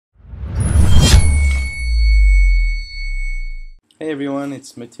Hey everyone,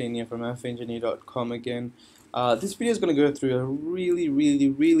 it's Mateen here from alphaengineer.com again. This video is going to go through a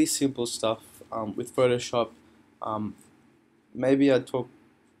really simple stuff with Photoshop. Um, Maybe I talk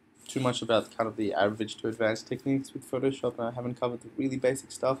too much about kind of the average to advanced techniques with Photoshop, and I haven't covered the really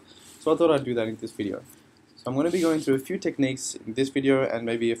basic stuff, so I thought I'd do that in this video. So I'm going to be going through a few techniques in this video and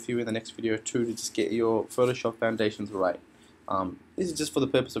maybe a few in the next video too to just get your Photoshop foundations right. This is just for the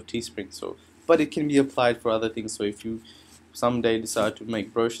purpose of Teespring, but it can be applied for other things. So if you someday decide to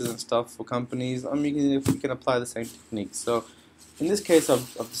make brochures and stuff for companies, you can apply the same techniques. So in this case, I've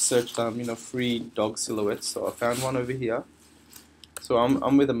searched free dog silhouettes. So I found one over here. So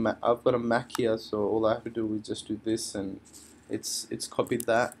I'm with a Mac. I've got a Mac here. So all I have to do is just do this, and it's copied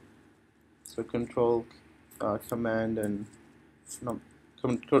that. So Control Command and no,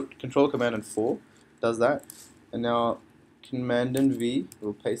 Control Command and 4 does that, and now Command and V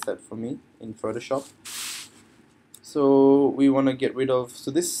will paste that for me in Photoshop. So we want to get rid of, so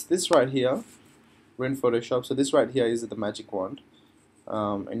this right here, we're in Photoshop, so this right here is the magic wand,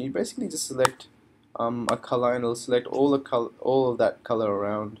 and you basically just select a color, and it'll select all of that color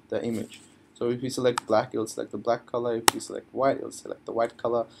around the image. So if you select black, it'll select the black color. If you select white, it'll select the white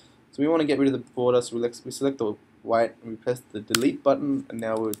color. So we want to get rid of the border, so we select the white, and we press the delete button, and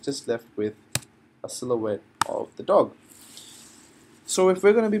now we're just left with a silhouette of the dog. So if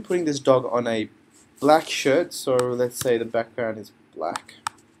we're going to be putting this dog on a black shirt, so let's say the background is black,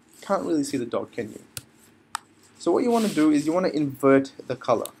 can't really see the dog, can you? So what you want to do is you want to invert the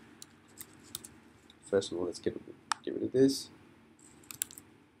color. First of all, let's get rid of this.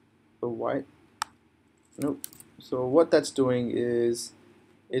 The white. Nope. So what that's doing is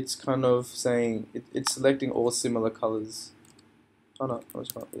it's kind of saying it's selecting all similar colors. Oh no,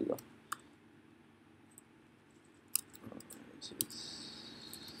 it's not. There you go.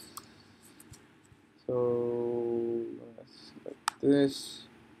 So let's select this.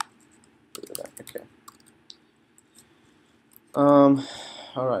 Okay.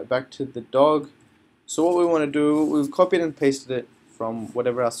 Alright, back to the dog. So what we want to do, we've copied and pasted it from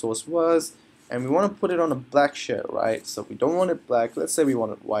whatever our source was, and we want to put it on a black shirt, right? So we don't want it black, let's say we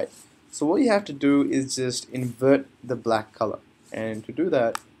want it white. So what you have to do is just invert the black color. And to do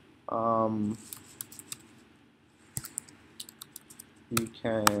that, you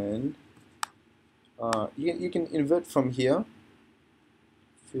can invert from here.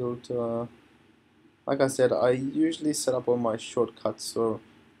 Filter. Like I said, I usually set up all my shortcuts, so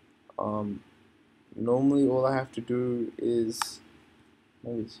normally all I have to do is,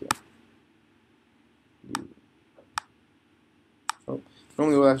 maybe it's here. Oh,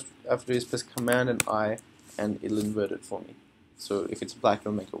 normally all I have to do is press Command and I, and it'll invert it for me. So if it's black,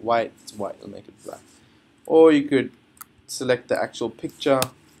 it'll make it white. If it's white, it'll make it black. Or you could select the actual picture,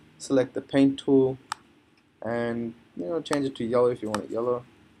 select the paint tool, and change it to yellow if you want it yellow.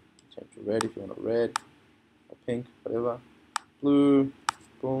 Change to red if you want it red, or pink, whatever. Blue,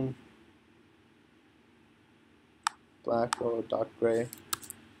 boom. Black or dark gray.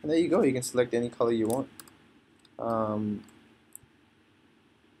 And there you go, you can select any color you want.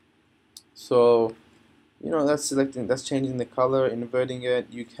 So, that's changing the color, inverting it.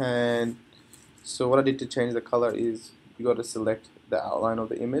 You can, so what I did to change the color is you got to select the outline of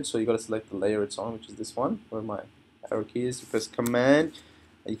the image. So you got to select the layer it's on, which is this one, where my arrow key is. You press Command,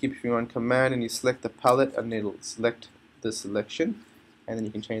 and you keep your on Command, and you select the palette, and it'll select the selection, and then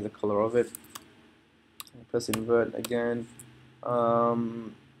you can change the color of it. Press invert again.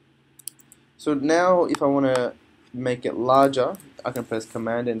 So now if I want to make it larger, I can press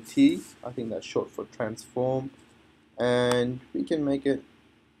Command and T. I think that's short for transform, and we can make it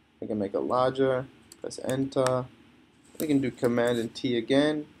larger. Press Enter. We can do Command and T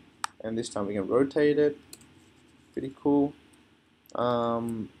again, and this time we can rotate it. Pretty cool.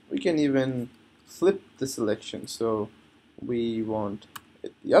 We can even flip the selection, so we want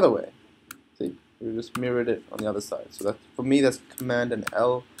it the other way. See, we just mirrored it on the other side. So that, for me, that's Command and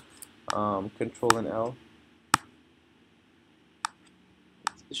L, Control and L.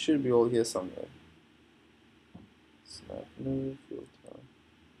 It should be all here somewhere. Snap, no, filter,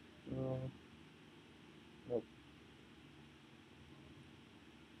 no, nope,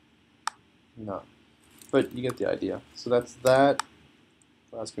 no. But you get the idea. So that's that.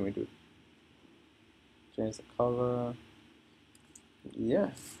 What else can we do? Change the color.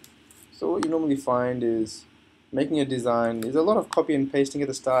 Yeah. So what you normally find is making a design is a lot of copy and pasting at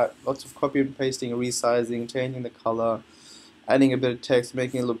the start, lots of copy and pasting, resizing, changing the color, adding a bit of text,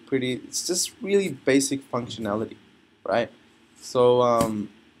 making it look pretty. It's just really basic functionality, right? So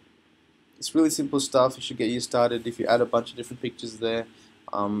it's really simple stuff. It should get you started. If you add a bunch of different pictures there,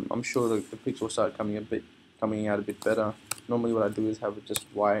 I'm sure the picture will start coming out a bit better. Normally what I do is have it just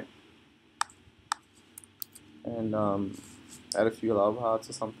white and add a few love hearts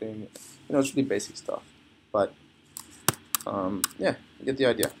or something. It's really basic stuff, but yeah, you get the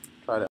idea. Try it out.